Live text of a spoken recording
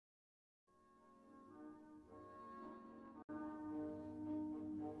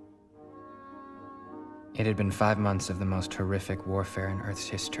It had been 5 months of the most horrific warfare in Earth's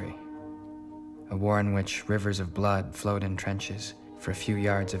history. A war in which rivers of blood flowed in trenches for a few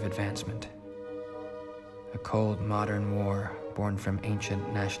yards of advancement. A cold, modern war born from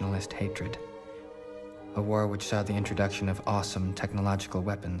ancient nationalist hatred. A war which saw the introduction of awesome technological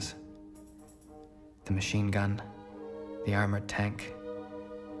weapons. The machine gun, the armored tank,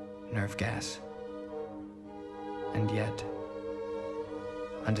 nerve gas. And yet,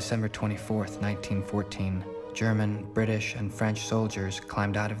 on December 24th, 1914, German, British, and French soldiers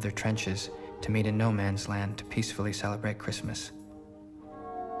climbed out of their trenches to meet in no man's land to peacefully celebrate Christmas.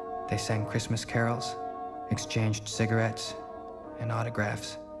 They sang Christmas carols, exchanged cigarettes and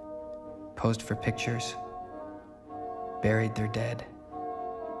autographs, posed for pictures, buried their dead.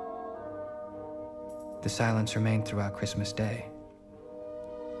 The silence remained throughout Christmas Day.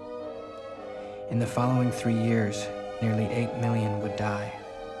 In the following 3 years, nearly 8 million would die.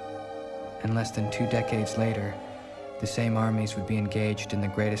 And less than 2 decades later, the same armies would be engaged in the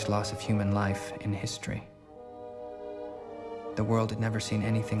greatest loss of human life in history. The world had never seen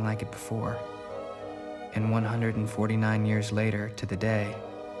anything like it before. And 149 years later, to the day,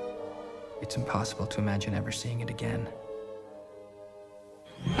 it's impossible to imagine ever seeing it again.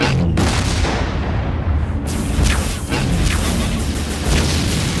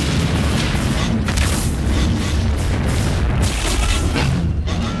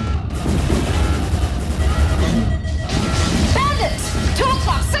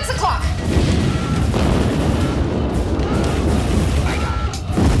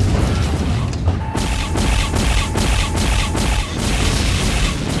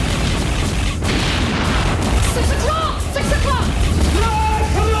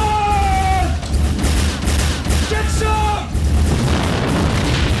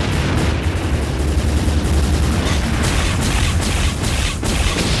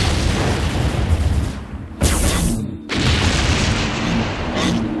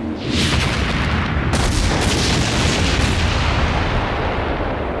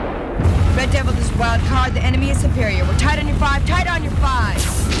 Wildcard, the enemy is superior. We're tight on your 5, tight on your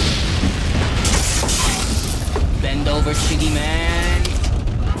 5. Bend over, Chiggy man.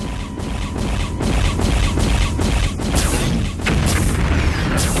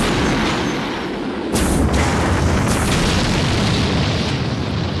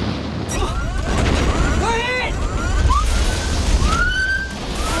 We're hit!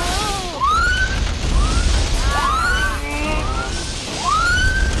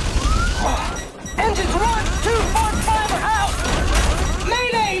 Engines 1, 2, 4, 5 are out!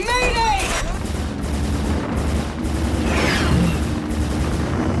 Mayday! Mayday!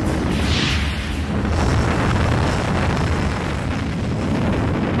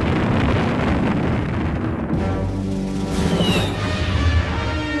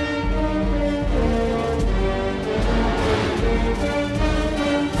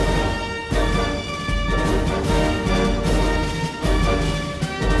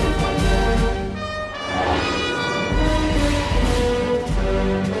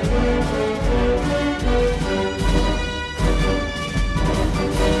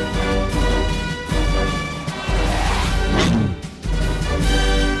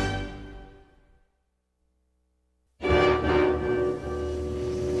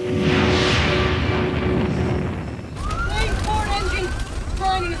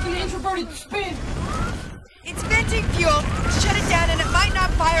 Spin! It's venting fuel. Shut it down and it might not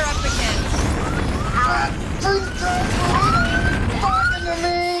fire up again. Talking to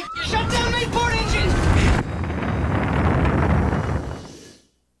me! Shut down main port engine!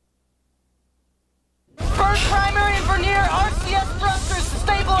 Burn primary and vernier RCS thrusters to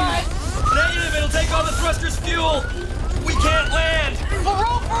stabilize! Negative, it'll take all the thrusters' fuel! We can't land! We'll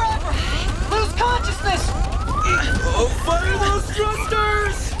roll forever! Lose consciousness! Oh, fire those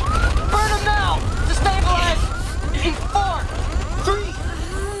thrusters! Burn them now! To stabilize! In 4, 3,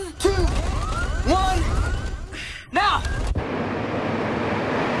 2, 1... Now!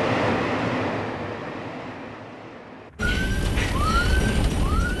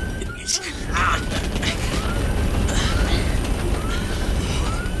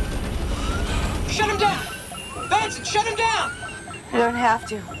 Shut him down! Benson, shut him down! You don't have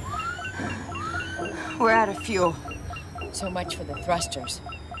to. We're out of fuel. So much for the thrusters.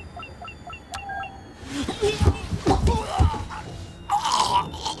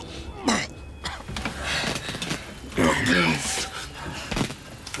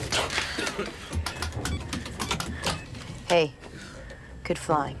 Hey, good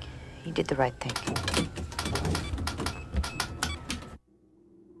flying. You did the right thing.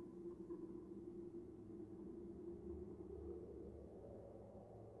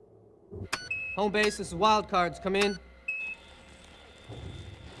 Home base, this is Wildcards. Come in.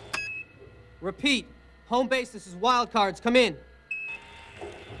 Repeat. Home base, this is Wildcards. Come in.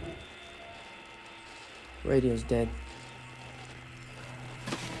 Radio's dead.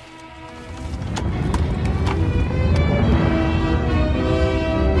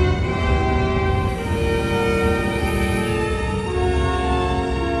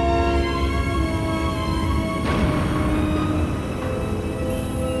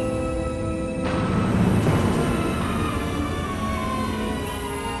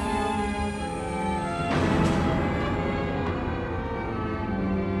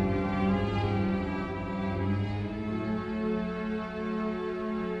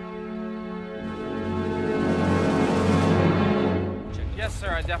 Sir,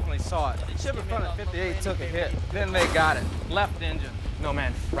 I definitely saw it. The ship in front of 58 took a hit. Then they got it. Left engine. No,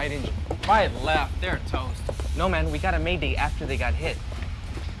 man. Right engine. Right left. They're toast. No, man. We got a mayday after they got hit.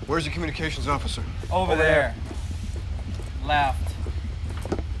 Where's the communications officer? Over there. Left.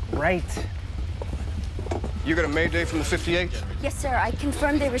 Right. You got a mayday from the 58? Yes, sir. I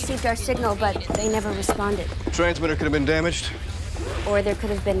confirmed they received our signal, but they never responded. Transmitter could have been damaged? Or there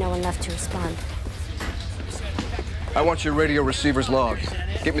could have been no one left to respond. I want your radio receiver's log.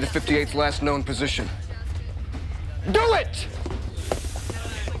 Get me the 58's last known position. Do it!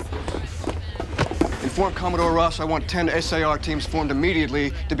 Inform Commodore Ross I want 10 SAR teams formed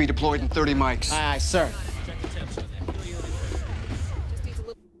immediately to be deployed in 30 mics. Aye, sir.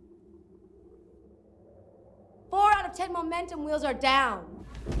 Four out of 10 momentum wheels are down.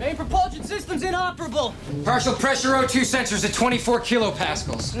 Main propulsion system's inoperable. Partial pressure O2 sensors at 24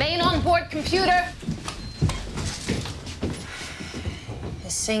 kilopascals. Main onboard computer.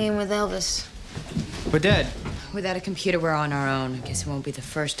 Singing with Elvis. We're dead. Without a computer, we're on our own. I guess it won't be the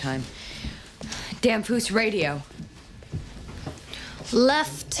first time. Damn Foos radio.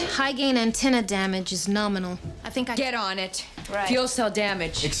 Left high gain antenna damage is nominal. I think I get on it. Right. Fuel cell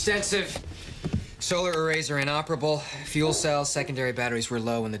damage. Extensive. Solar arrays are inoperable. Fuel cells, secondary batteries were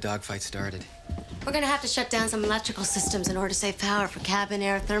low when the dogfight started. We're gonna have to shut down some electrical systems in order to save power for cabin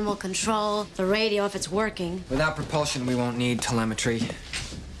air, thermal control, the radio if it's working. Without propulsion, we won't need telemetry,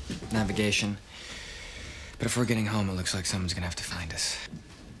 navigation. But if we're getting home, it looks like someone's gonna have to find us.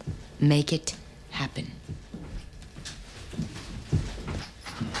 Make it happen.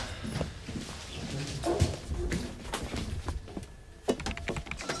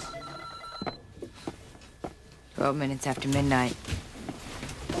 12 minutes after midnight.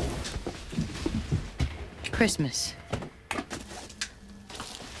 Christmas.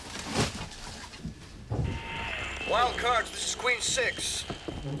 Wildcards, this is Queen 6.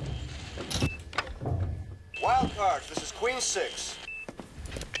 Wildcards, this is Queen 6.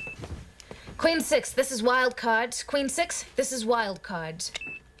 Queen 6, this is Wildcards. Queen 6, this is Wildcards.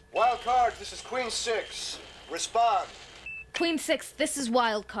 Wildcards, this is Queen 6. Respond. Queen 6, this is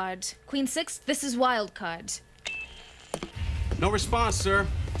Wildcards. Queen 6, this is Wildcards. No response, sir.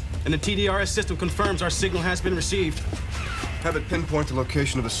 And the TDRS system confirms our signal has been received. Have it pinpoint the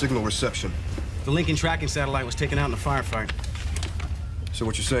location of the signal reception. The Lincoln tracking satellite was taken out in a firefight. So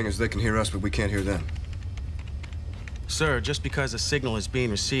what you're saying is they can hear us, but we can't hear them? Sir, just because a signal is being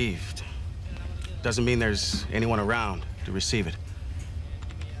received doesn't mean there's anyone around to receive it.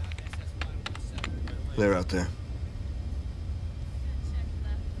 They're out there.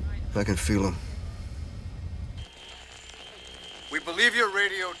 I can feel them. We believe your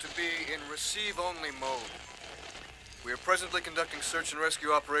radio to be in receive-only mode. We are presently conducting search and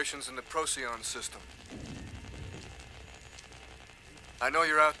rescue operations in the Procyon system. I know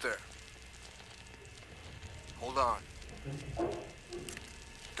you're out there. Hold on.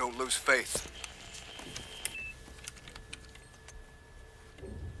 Don't lose faith.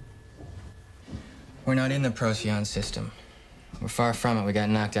 We're not in the Procyon system. We're far from it. We got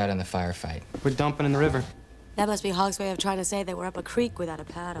knocked out in the firefight. We're dumping in the river. That must be Hog's way of trying to say that we're up a creek without a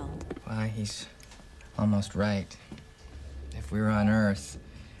paddle. Why, he's almost right. If we were on Earth,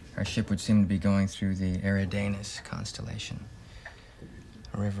 our ship would seem to be going through the Eridanus constellation,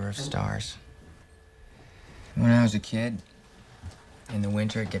 a river of stars. When I was a kid, in the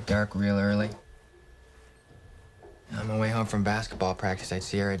winter, it'd get dark real early. On my way home from basketball practice, I'd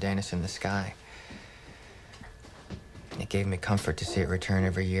see Eridanus in the sky. It gave me comfort to see it return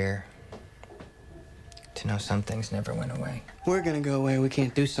every year. To know some things never went away. We're gonna go away. We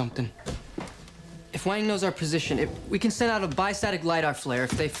can't do something. If Wang knows our position, we can send out a bistatic lidar flare.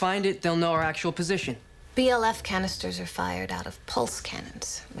 If they find it, they'll know our actual position. BLF canisters are fired out of pulse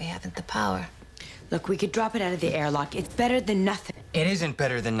cannons. We haven't the power. Look, we could drop it out of the airlock. It's better than nothing. It isn't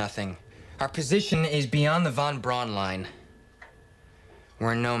better than nothing. Our position is beyond the von Braun line.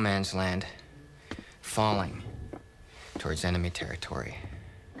 We're in no man's land. falling towards enemy territory.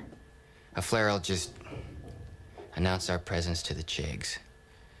 A flare will just announce our presence to the Chigs.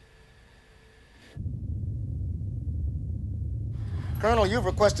 Colonel, you've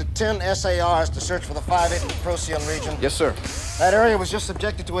requested 10 SARs to search for the 5-8 in the Procyon region. Yes, sir. That area was just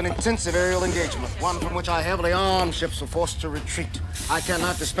subjected to an intensive aerial engagement, one from which our heavily armed ships were forced to retreat. I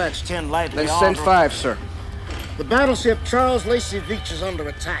cannot dispatch 10 lightly Then armed... send 5, sir. The battleship Charles Lacey Veach is under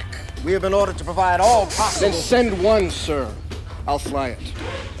attack. We have been ordered to provide all possible... Then send 1, sir. I'll fly it.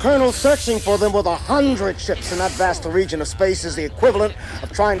 Colonel, searching for them with 100 ships in that vast region of space is the equivalent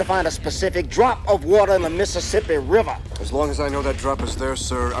of trying to find a specific drop of water in the Mississippi River. As long as I know that drop is there,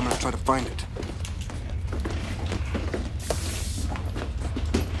 sir, I'm gonna try to find it.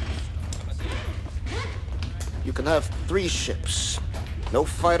 You can have 3 ships. No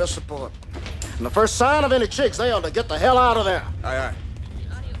fighter support. And the first sign of any Chigs, they ought to get the hell out of there. Aye, aye.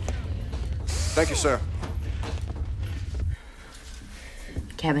 Thank you, sir.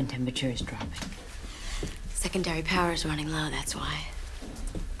 Cabin temperature is dropping. Secondary power is running low, that's why.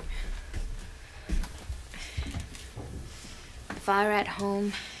 If I were at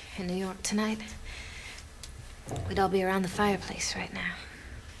home in New York tonight, we'd all be around the fireplace right now.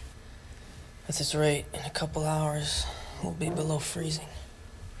 At this rate, in a couple hours, we'll be below freezing.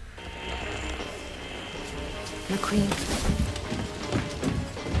 McQueen.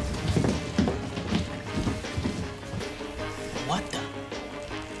 What the?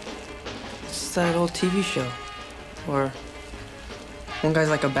 It's that old TV show where one guy's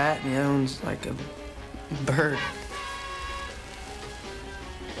like a bat and the other one's like a bird.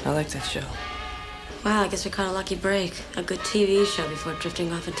 I like that show. Wow, I guess we caught a lucky break. A good TV show before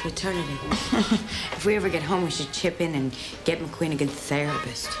drifting off into eternity. If we ever get home, we should chip in and get McQueen a good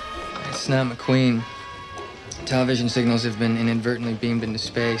therapist. It's not McQueen. Television signals have been inadvertently beamed into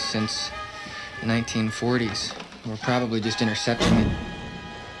space since the 1940s. We're probably just intercepting it.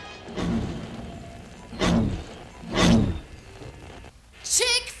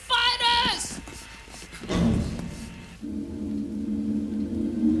 Chick fighters!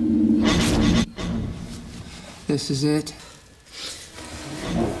 This is it.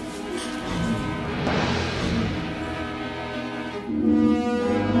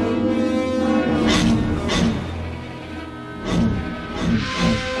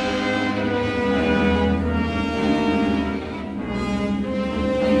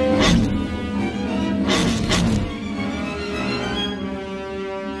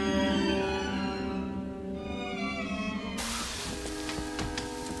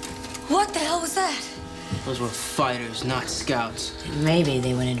 What the hell was that? Those were fighters, not scouts. Maybe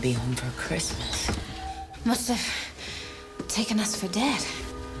they wanted to be home for Christmas. Must have taken us for dead.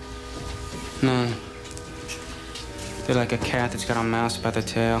 No. They're like a cat that's got a mouse by the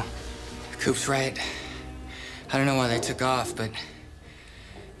tail. Coop's right. I don't know why they took off, but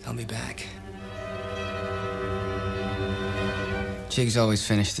they'll be back. Chigs always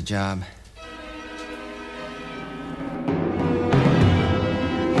finish the job.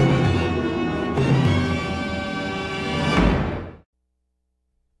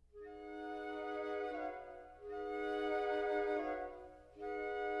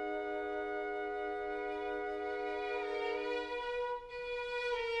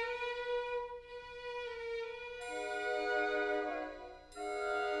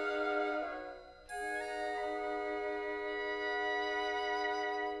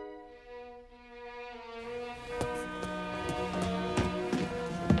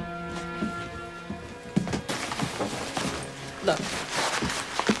 Look,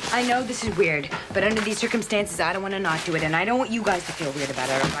 I know this is weird, but under these circumstances, I don't want to not do it, and I don't want you guys to feel weird about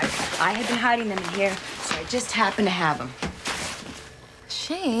it, all right? I had been hiding them in here, so I just happened to have them.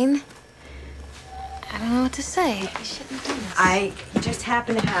 Shane, I don't know what to say. You shouldn't do this. I just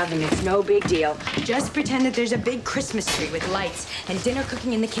happen to have them. It's no big deal. Just pretend that there's a big Christmas tree with lights and dinner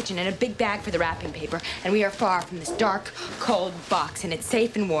cooking in the kitchen and a big bag for the wrapping paper. And we are far from this dark, cold box, and it's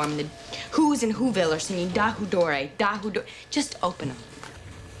safe and warm. The Who's in Whoville are singing Dahu Dore, Dahu Dore. Just open them.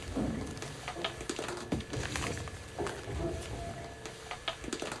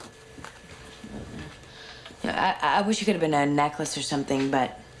 I wish it could have been a necklace or something,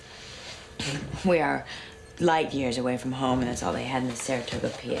 but we are light years away from home, and that's all they had in the Saratoga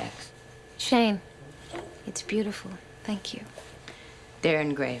PX. Shane, it's beautiful. Thank you. They're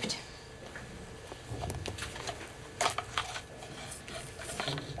engraved.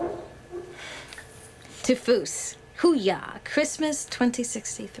 Tufus. Hoo-yah. Christmas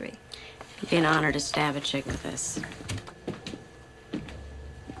 2063. It'd be an honor to stab a chick with this.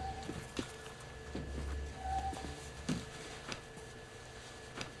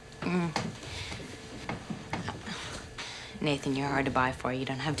 Nathan, you're hard to buy for. You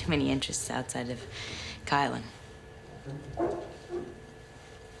don't have too many interests outside of Kylan.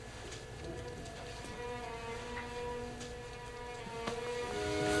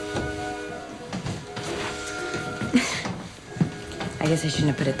 I guess I shouldn't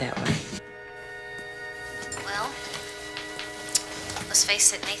have put it that way. Well, let's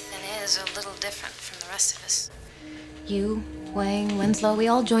face it, Nathan is a little different from the rest of us. You, Wang, Winslow, we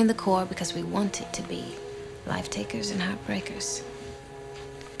all joined the Corps because we wanted to be life takers and heartbreakers.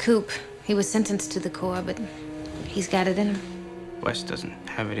 Coop, he was sentenced to the Corps, but he's got it in him. Wes doesn't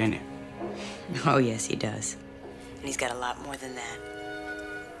have it in him. Oh, yes, he does. And he's got a lot more than that.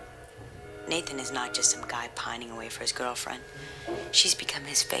 Nathan is not just some guy pining away for his girlfriend. She's become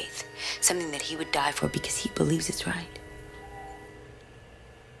his faith, something that he would die for because he believes it's right.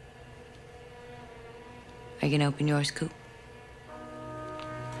 Are you gonna open yours, Coop?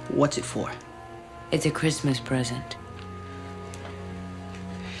 What's it for? It's a Christmas present.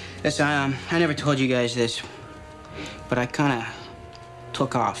 Listen, I never told you guys this, but I kind of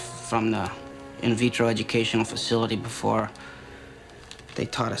took off from the in vitro educational facility before they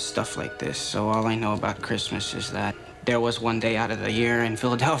taught us stuff like this. So all I know about Christmas is that there was one day out of the year in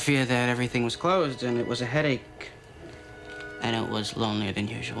Philadelphia that everything was closed, and it was a headache, and it was lonelier than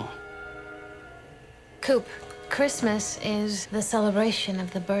usual. Coop, Christmas is the celebration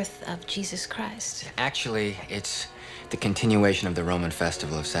of the birth of Jesus Christ. Actually, it's the continuation of the Roman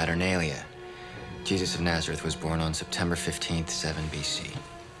festival of Saturnalia. Jesus of Nazareth was born on September 15th, 7 BC.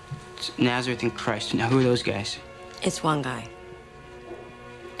 It's Nazareth and Christ. Now, who are those guys? It's one guy.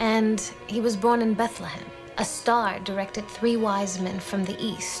 And he was born in Bethlehem. A star directed 3 wise men from the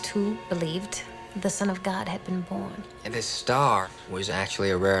east who believed the Son of God had been born. And this star was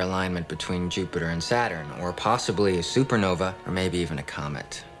actually a rare alignment between Jupiter and Saturn, or possibly a supernova, or maybe even a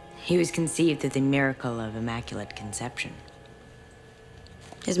comet. He was conceived through the miracle of Immaculate Conception.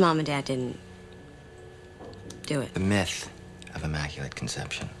 His mom and dad didn't do it. The myth of Immaculate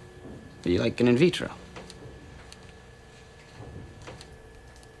Conception. You like an in vitro?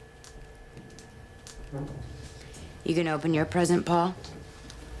 You gonna open your present, Paul?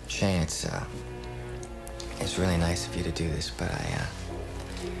 Shane, it's really nice of you to do this, but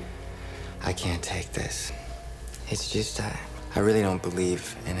I can't take this. It's just, I really don't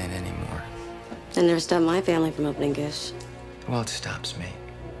believe in it anymore. That never stopped my family from opening gifts. Well, it stops me.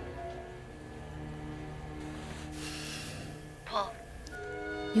 Paul,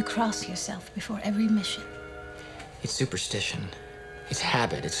 you cross yourself before every mission. It's superstition. It's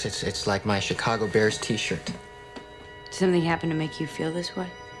habit. It's like my Chicago Bears t-shirt. Did something happen to make you feel this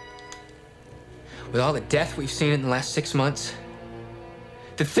way? With all the death we've seen in the last 6 months,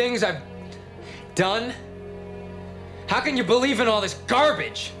 the things I've done, how can you believe in all this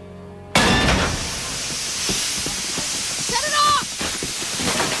garbage? Shut it off!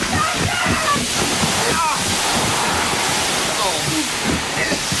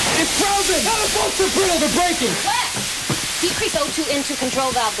 It's frozen! How the bolts are brittle, they're breaking! Wes! Decrease O2 into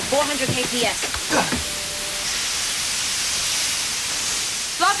control valve to 400 kps.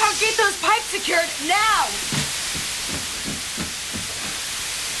 Lockhart, get those pipes secured now!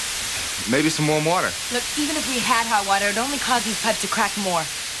 Maybe some warm water. Look, even if we had hot water, it'd only cause these pipes to crack more.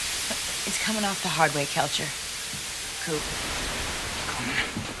 It's coming off the hard way, Kelcher. Coop.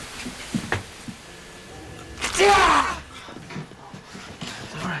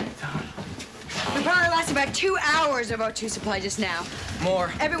 All right, Tom. We probably lost about 2 hours of O2 supply just now.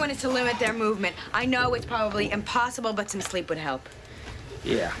 More. Everyone is to limit their movement. I know it's probably impossible, but some sleep would help.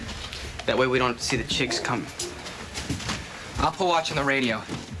 Yeah. That way we don't see the chicks coming. I'll put watch on the radio.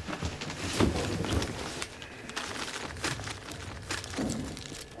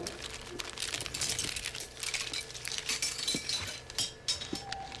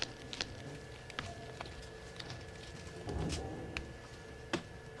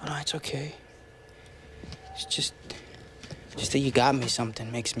 Oh, no, it's okay. It's just that you got me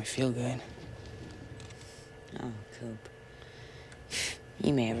something makes me feel good. Oh, Coop.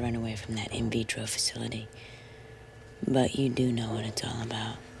 You may have run away from that in vitro facility, but you do know what it's all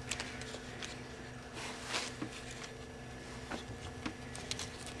about.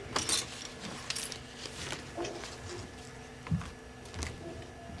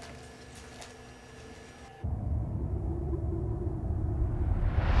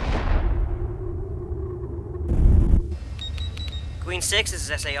 Queen 6,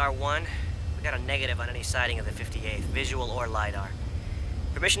 this is SAR-1. We got a negative on any sighting of the 58th, visual or LiDAR.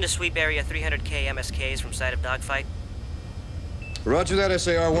 Permission to sweep area 300K MSKs from site of dogfight. Roger that,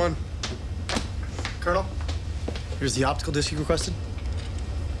 SAR-1. Colonel, here's the optical disc you requested.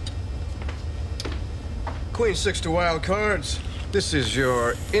 McQueen 6 to Wildcards. This is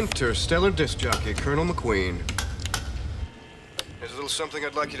your interstellar disc jockey, Colonel McQueen. There's a little something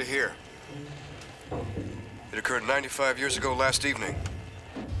I'd like you to hear. It occurred 95 years ago last evening.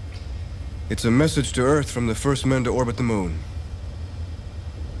 It's a message to Earth from the first men to orbit the moon.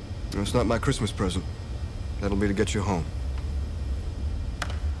 It's not my Christmas present. That'll be to get you home.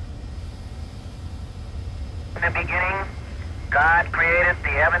 In the beginning, God created the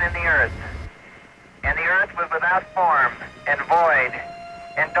heaven and the earth. And the earth was without form and void,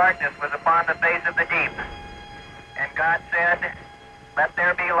 and darkness was upon the face of the deep. And God said, "Let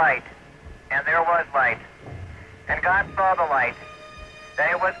there be light." And there was light. And God saw the light,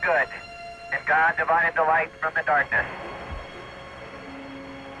 that it was good. And God divided the light from the darkness.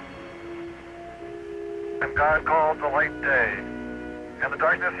 And God called the light day, and the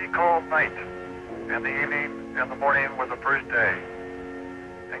darkness he called night, and the evening and the morning were the first day.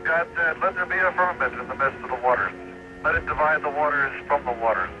 And God said, "Let there be a firmament in the midst of the waters. Let it divide the waters from the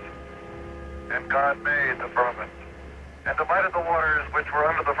waters." And God made the firmament, and divided the waters which were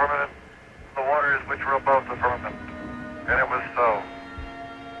under the firmament, from the waters which were above the firmament. And it was so.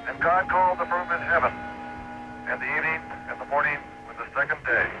 And God called the firmament heaven, and the evening and the morning were the second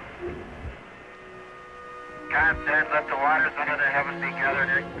day. God said, "Let the waters under the heaven be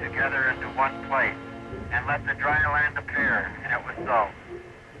gathered together into one place, and let the dry land appear." And it was so.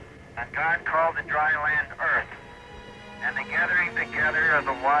 And God called the dry land earth, and the gathering together of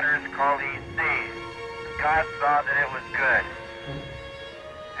the waters called he seas. And God saw that it was good.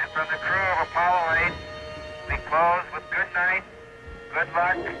 And from the crew of Apollo 8, we close with good night, good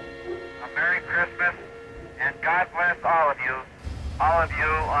luck, a Merry Christmas, and God bless all of you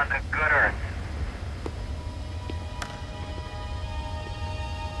on the good earth.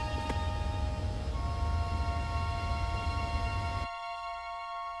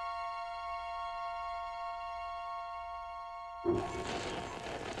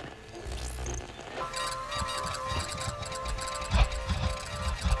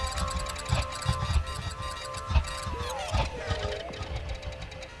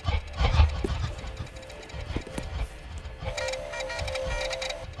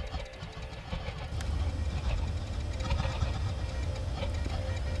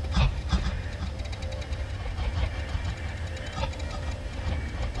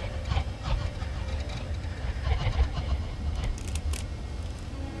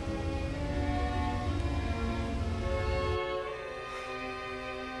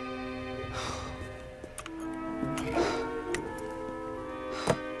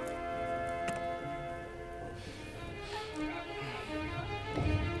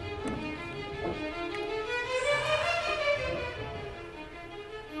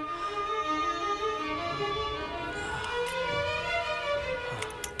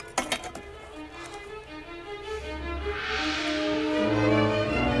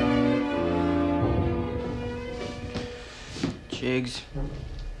 Jigs.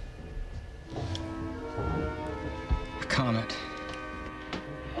 A comet.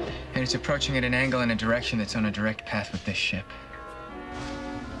 And it's approaching at an angle in a direction that's on a direct path with this ship.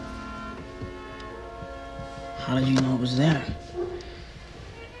 How did you know it was there?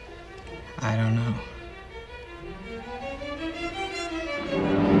 I don't know.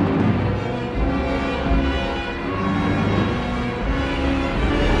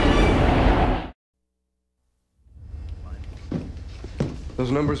 Those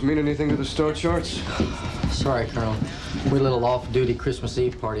numbers mean anything to the star charts? Sorry, Colonel. We had a little off-duty Christmas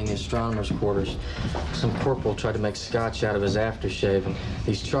Eve party in the astronomer's quarters. Some corporal tried to make scotch out of his aftershave, and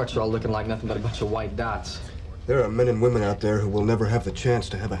these charts are all looking like nothing but a bunch of white dots. There are men and women out there who will never have the chance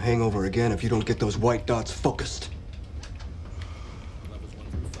to have a hangover again if you don't get those white dots focused.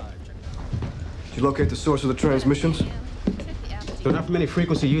 Did you locate the source of the transmissions? They're not from any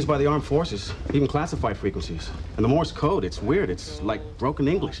frequency used by the armed forces, even classified frequencies. And the Morse code, it's weird. It's like broken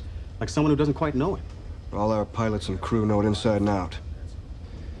English, like someone who doesn't quite know it. All our pilots and crew know it inside and out.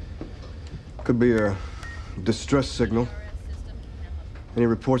 Could be a distress signal. Any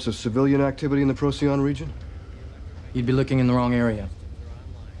reports of civilian activity in the Procyon region? You'd be looking in the wrong area.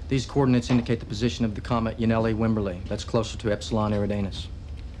 These coordinates indicate the position of the comet Yanelli-Wimberley. That's closer to Epsilon Eridanus.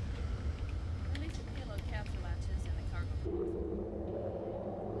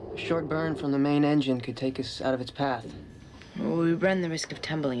 A short burn from the main engine could take us out of its path. Well, we run the risk of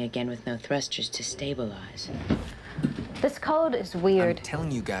tumbling again with no thrusters to stabilize. This code is weird. I'm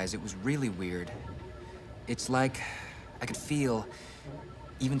telling you guys, it was really weird. It's like I could feel,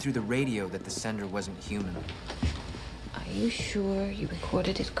 even through the radio, that the sender wasn't human. Are you sure you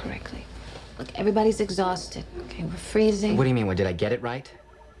recorded it correctly? Look, everybody's exhausted. Okay, we're freezing. What do you mean? What, did I get it right?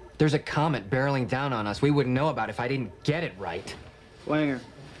 There's a comet barreling down on us we wouldn't know about if I didn't get it right. Wanger,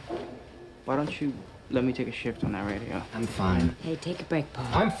 why don't you let me take a shift on that radio? I'm fine. Hey, take a break, Paul.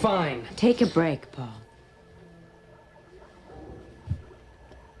 I'm fine. Take a break, Paul.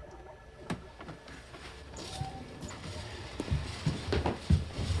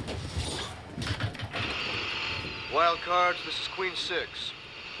 Wildcards, this is Queen 6.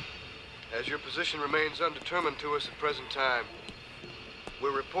 As your position remains undetermined to us at present time,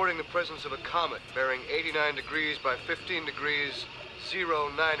 we're reporting the presence of a comet bearing 89 degrees by 15 degrees,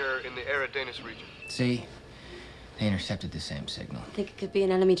 09er in the Eridanus region. See? They intercepted the same signal. Think it could be an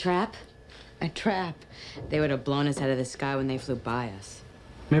enemy trap? A trap? They would have blown us out of the sky when they flew by us.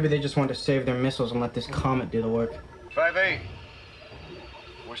 Maybe they just wanted to save their missiles and let this comet do the work. 5-8.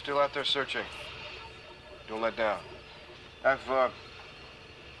 We're still out there searching. Don't let down. I've got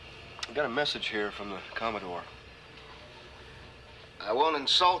a message here from the Commodore. I won't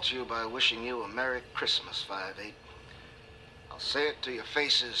insult you by wishing you a Merry Christmas, 5-8. I'll say it to your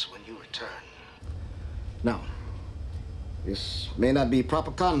faces when you return. Now, this may not be proper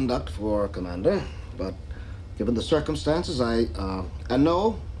conduct for a commander, but given the circumstances, I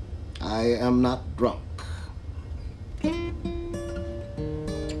know I am not drunk.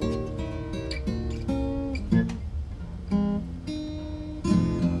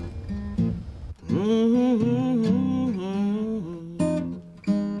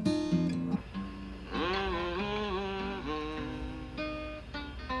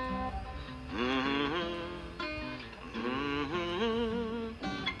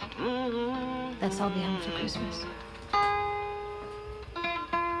 Let's all be home for Christmas.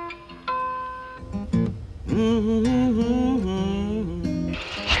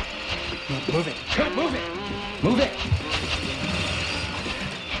 Move it. Move it. Move it.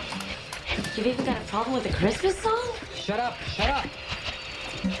 You've even got a problem with the Christmas song? Shut up. Shut up.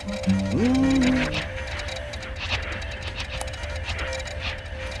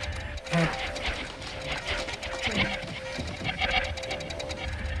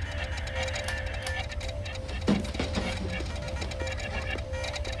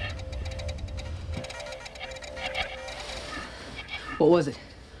 What was it?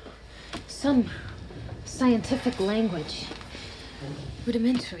 Some scientific language.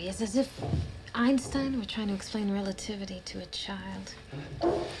 Rudimentary. It's as if Einstein were trying to explain relativity to a child.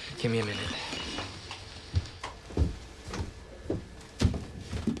 Give me a minute.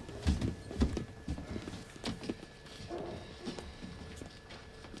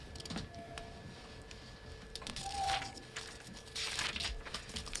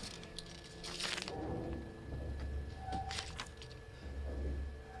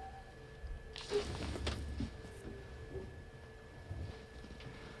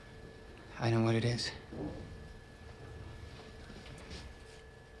 I know what it is.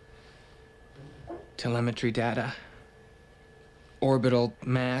 Telemetry data, orbital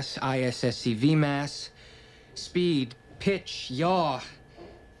mass, ISSCV mass, speed, pitch, yaw,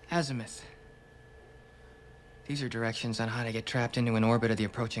 azimuth. These are directions on how to get trapped into an orbit of the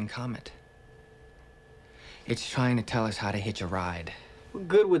approaching comet. It's trying to tell us how to hitch a ride. What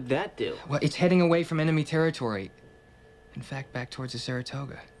good would that do? Well, it's heading away from enemy territory. In fact, back towards the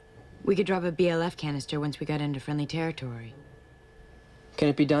Saratoga. We could drop a BLF canister once we got into friendly territory. Can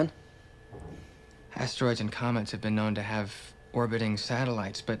it be done? Asteroids and comets have been known to have orbiting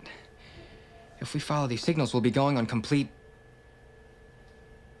satellites, but if we follow these signals, we'll be going on complete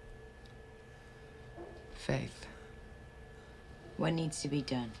faith. What needs to be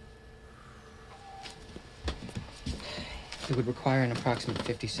done? It would require an approximate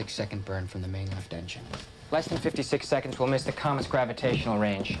 56-second burn from the main left engine. Less than 56 seconds, we'll miss the comet's gravitational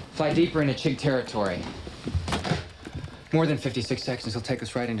range. Fly deeper into Chig territory. More than 56 seconds will take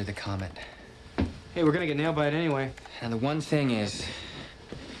us right into the comet. Hey, we're gonna get nailed by it anyway. And the one thing is,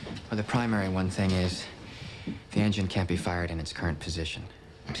 or the primary one thing is, the engine can't be fired in its current position.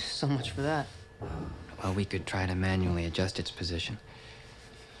 So much for that. Well, we could try to manually adjust its position.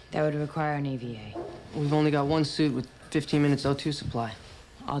 That would require an EVA. We've only got one suit with 15 minutes O2 supply.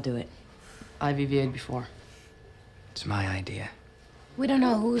 I'll do it. I've EVA'd before. It's my idea. We don't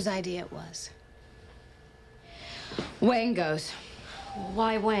know whose idea it was. Wang goes.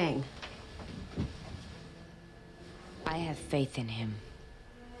 Why Wang? I have faith in him.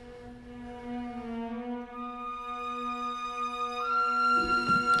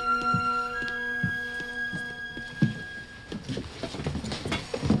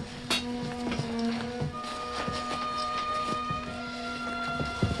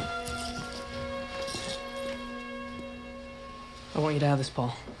 I want you to have this,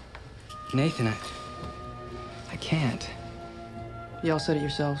 Paul. Nathan, I can't. You all said it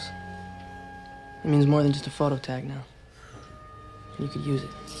yourselves. It means more than just a photo tag now. And you could use it.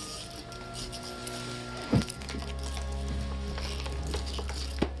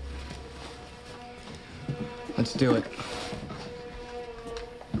 Let's do it.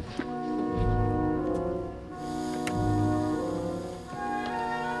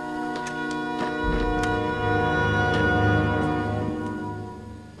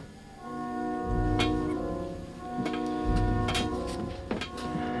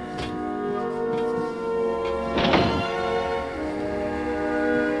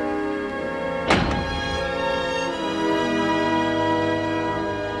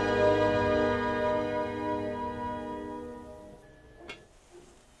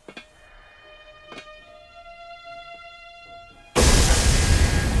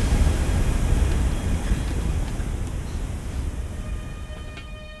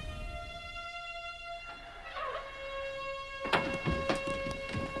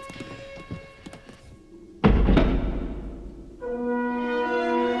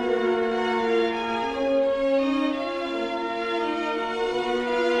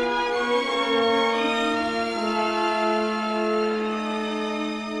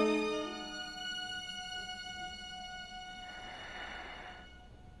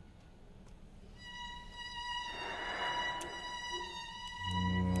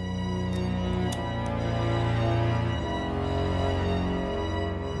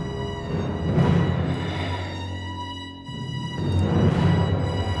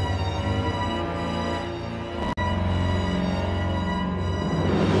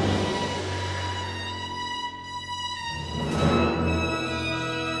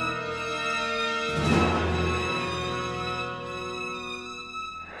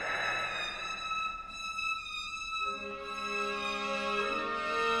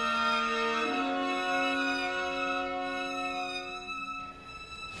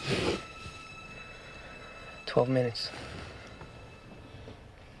 "12 minutes.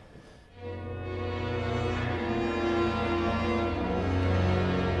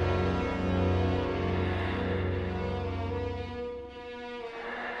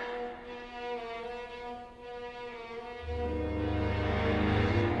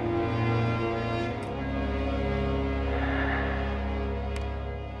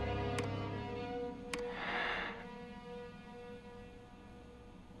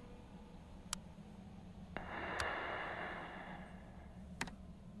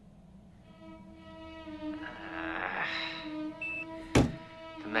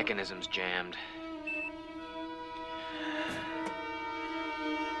 Mechanism's jammed.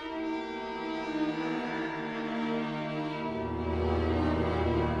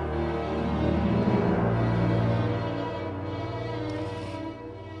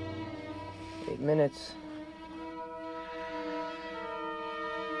 Minutes.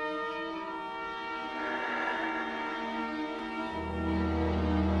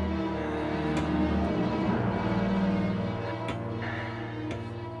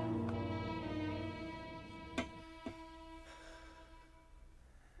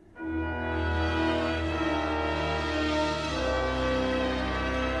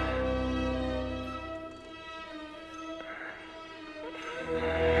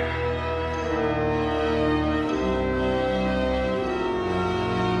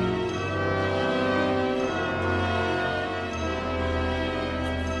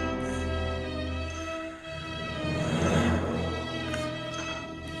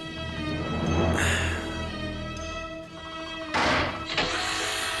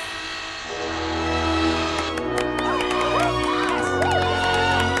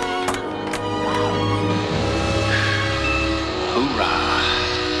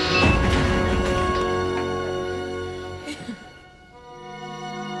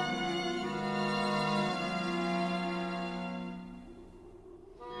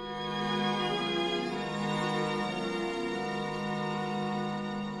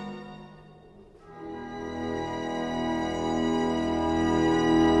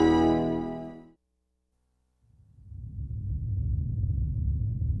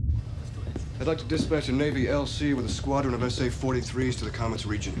 I'd like to dispatch a Navy LC with a squadron of SA-43s to the Comet's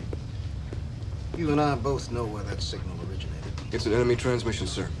region. You and I both know where that signal originated. It's an enemy transmission,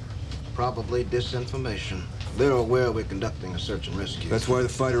 sir. Probably disinformation. They're aware we're conducting a search and rescue. That's why the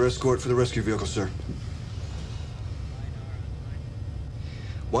fighter escort for the rescue vehicle, sir.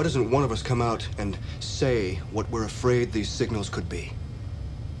 Why doesn't one of us come out and say what we're afraid these signals could be?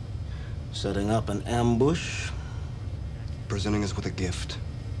 Setting up an ambush? Presenting us with a gift.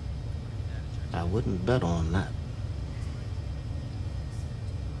 I wouldn't bet on that.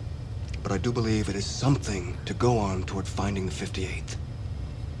 but I do believe it is something to go on toward finding the 58th.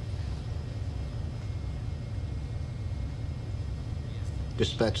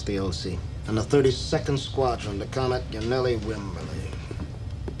 Dispatch the OC and the 32nd Squadron to combat Yanelli Wimberley.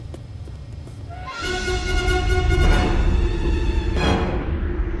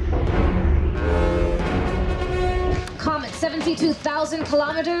 Comet 72,000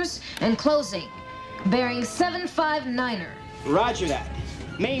 kilometers and closing. Bearing 759er. Roger that.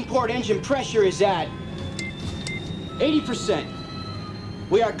 Main port engine pressure is at 80%.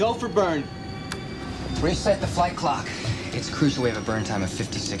 We are go for burn. Reset the flight clock. It's crucial we have a burn time of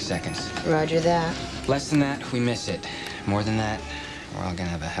 56 seconds. Roger that. Less than that, we miss it. More than that, we're all gonna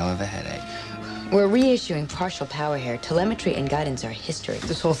have a hell of a headache. We're reissuing partial power here. Telemetry and guidance are history.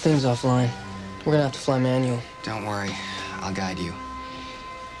 This whole thing's offline. We're gonna have to fly manual. Don't worry, I'll guide you.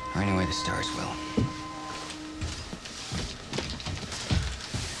 Or anyway the stars will.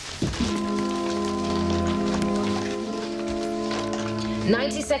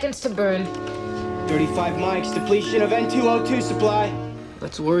 "90 seconds to burn. 35 mics, depletion of N2O2 supply.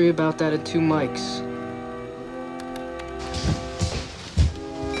 Let's worry about that at 2 mics.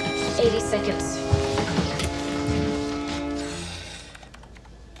 80 seconds.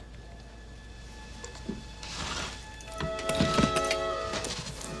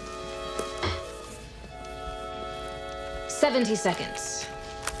 "70 seconds.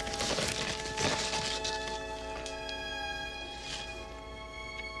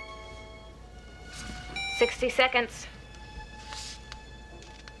 60 seconds.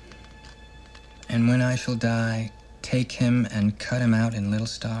 And when I shall die, take him and cut him out in little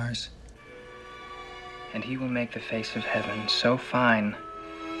stars. And he will make the face of heaven so fine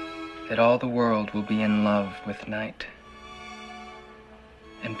that all the world will be in love with night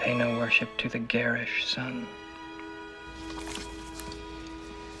and pay no worship to the garish sun.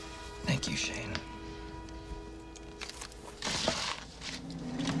 Thank you, Shane.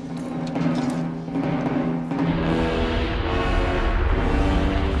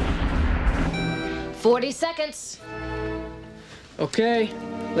 "40 seconds. Okay,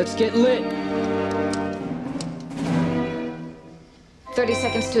 let's get lit. 30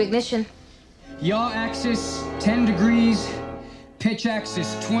 seconds to ignition. Yaw axis, 10 degrees. Pitch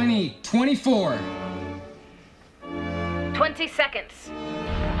axis, 20, 24. 20 seconds.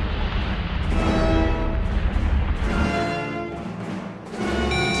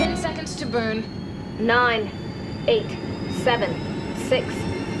 10 seconds to burn. 9, 8, 7, 6,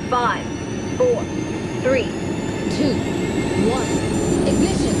 5, 4, 3, 2, 1.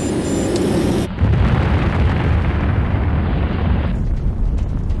 Ignition.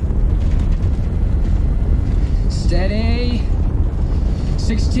 Steady.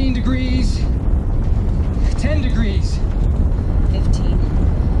 16 degrees. 10 degrees. 15,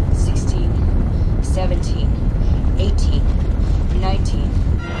 16, 17, 18, 19.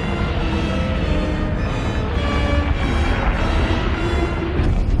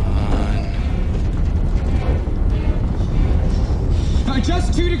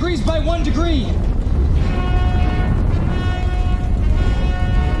 Just 2 degrees by 1 degree.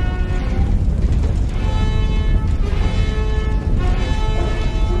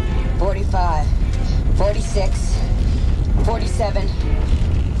 $45, 46, 47,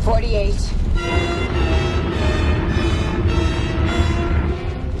 48.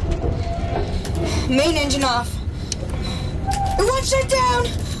 Main engine off. It won't shut down.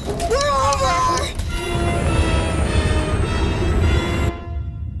 We're over.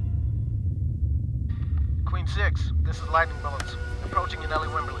 Queen 6, this is lightning bullets. Approaching Yanelli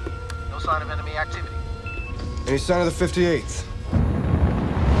Wimberley. No sign of enemy activity. Any sign of the 58th?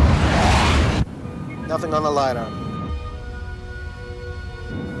 Nothing on the LiDAR.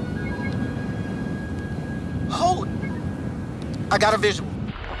 Hold! I got a visual.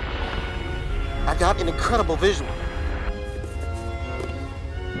 I got an incredible visual.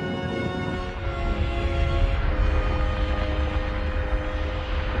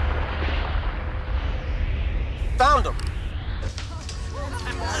 Found him.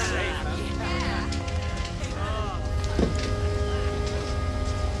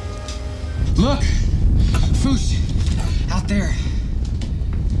 Look! Foosh! Out there.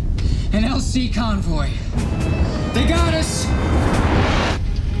 An LC convoy. They got us!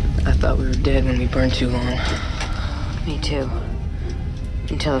 I thought we were dead when we burned too long. Me too.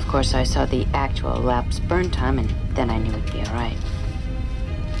 Until, of course, I saw the actual elapsed burn time, and then I knew it'd be all right.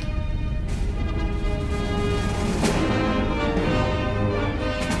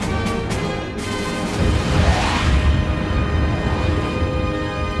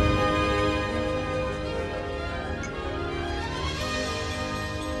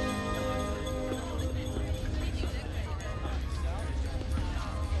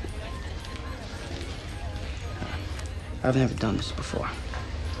 I've never done this before.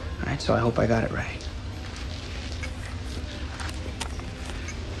 All right, so I hope I got it right.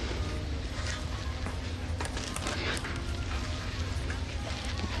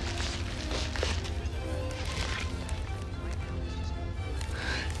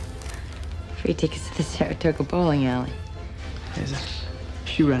 Free tickets to the Saratoga bowling alley. There's a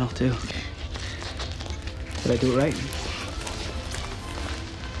shoe rental, too. Did I do it right?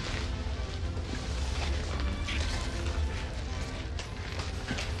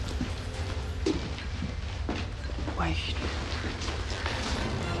 Wait.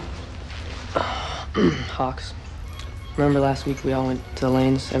 Hawks. Remember last week we all went to the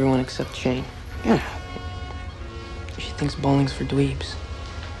lanes, everyone except Shane? Yeah. She thinks bowling's for dweebs.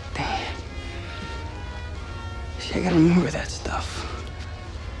 Damn. See, I gotta remember that stuff.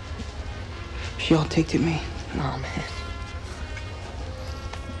 She all ticked at me. Oh, man.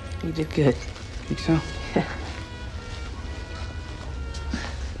 You did good. Think so? Yeah.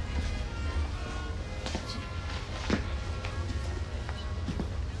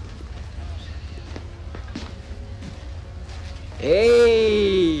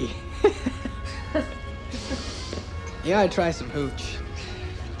 Hey! You gotta try some hooch.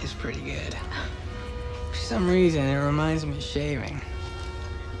 It's pretty good. For some reason, it reminds me of shaving.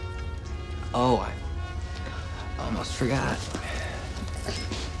 Oh, I almost forgot.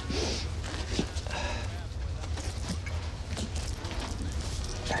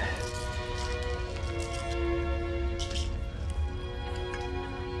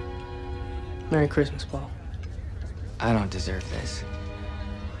 Merry Christmas, Paul. I don't deserve this.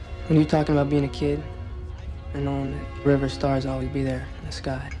 When you were talking about being a kid and knowing that river stars always be there in the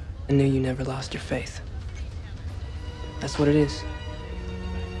sky, I knew you never lost your faith. That's what it is.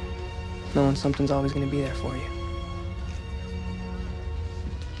 Knowing something's always going to be there for you.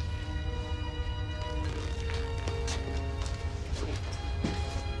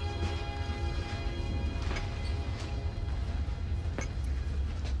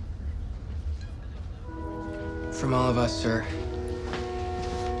 From all of us, sir.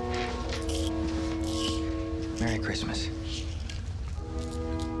 Merry Christmas.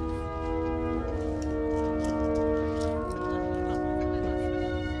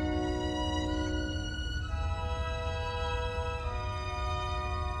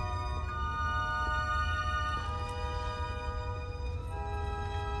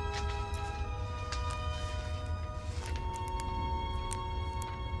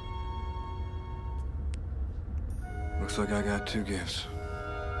 Looks like I got two gifts.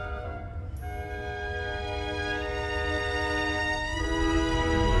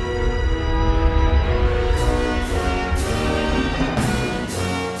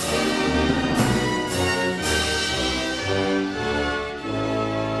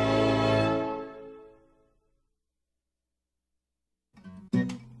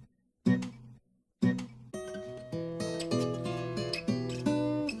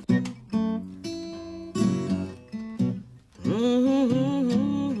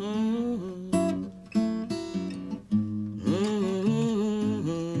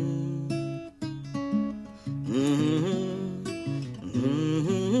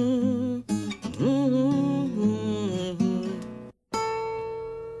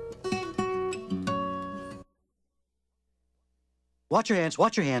 Watch your hands,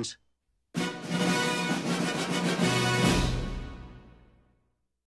 watch your hands.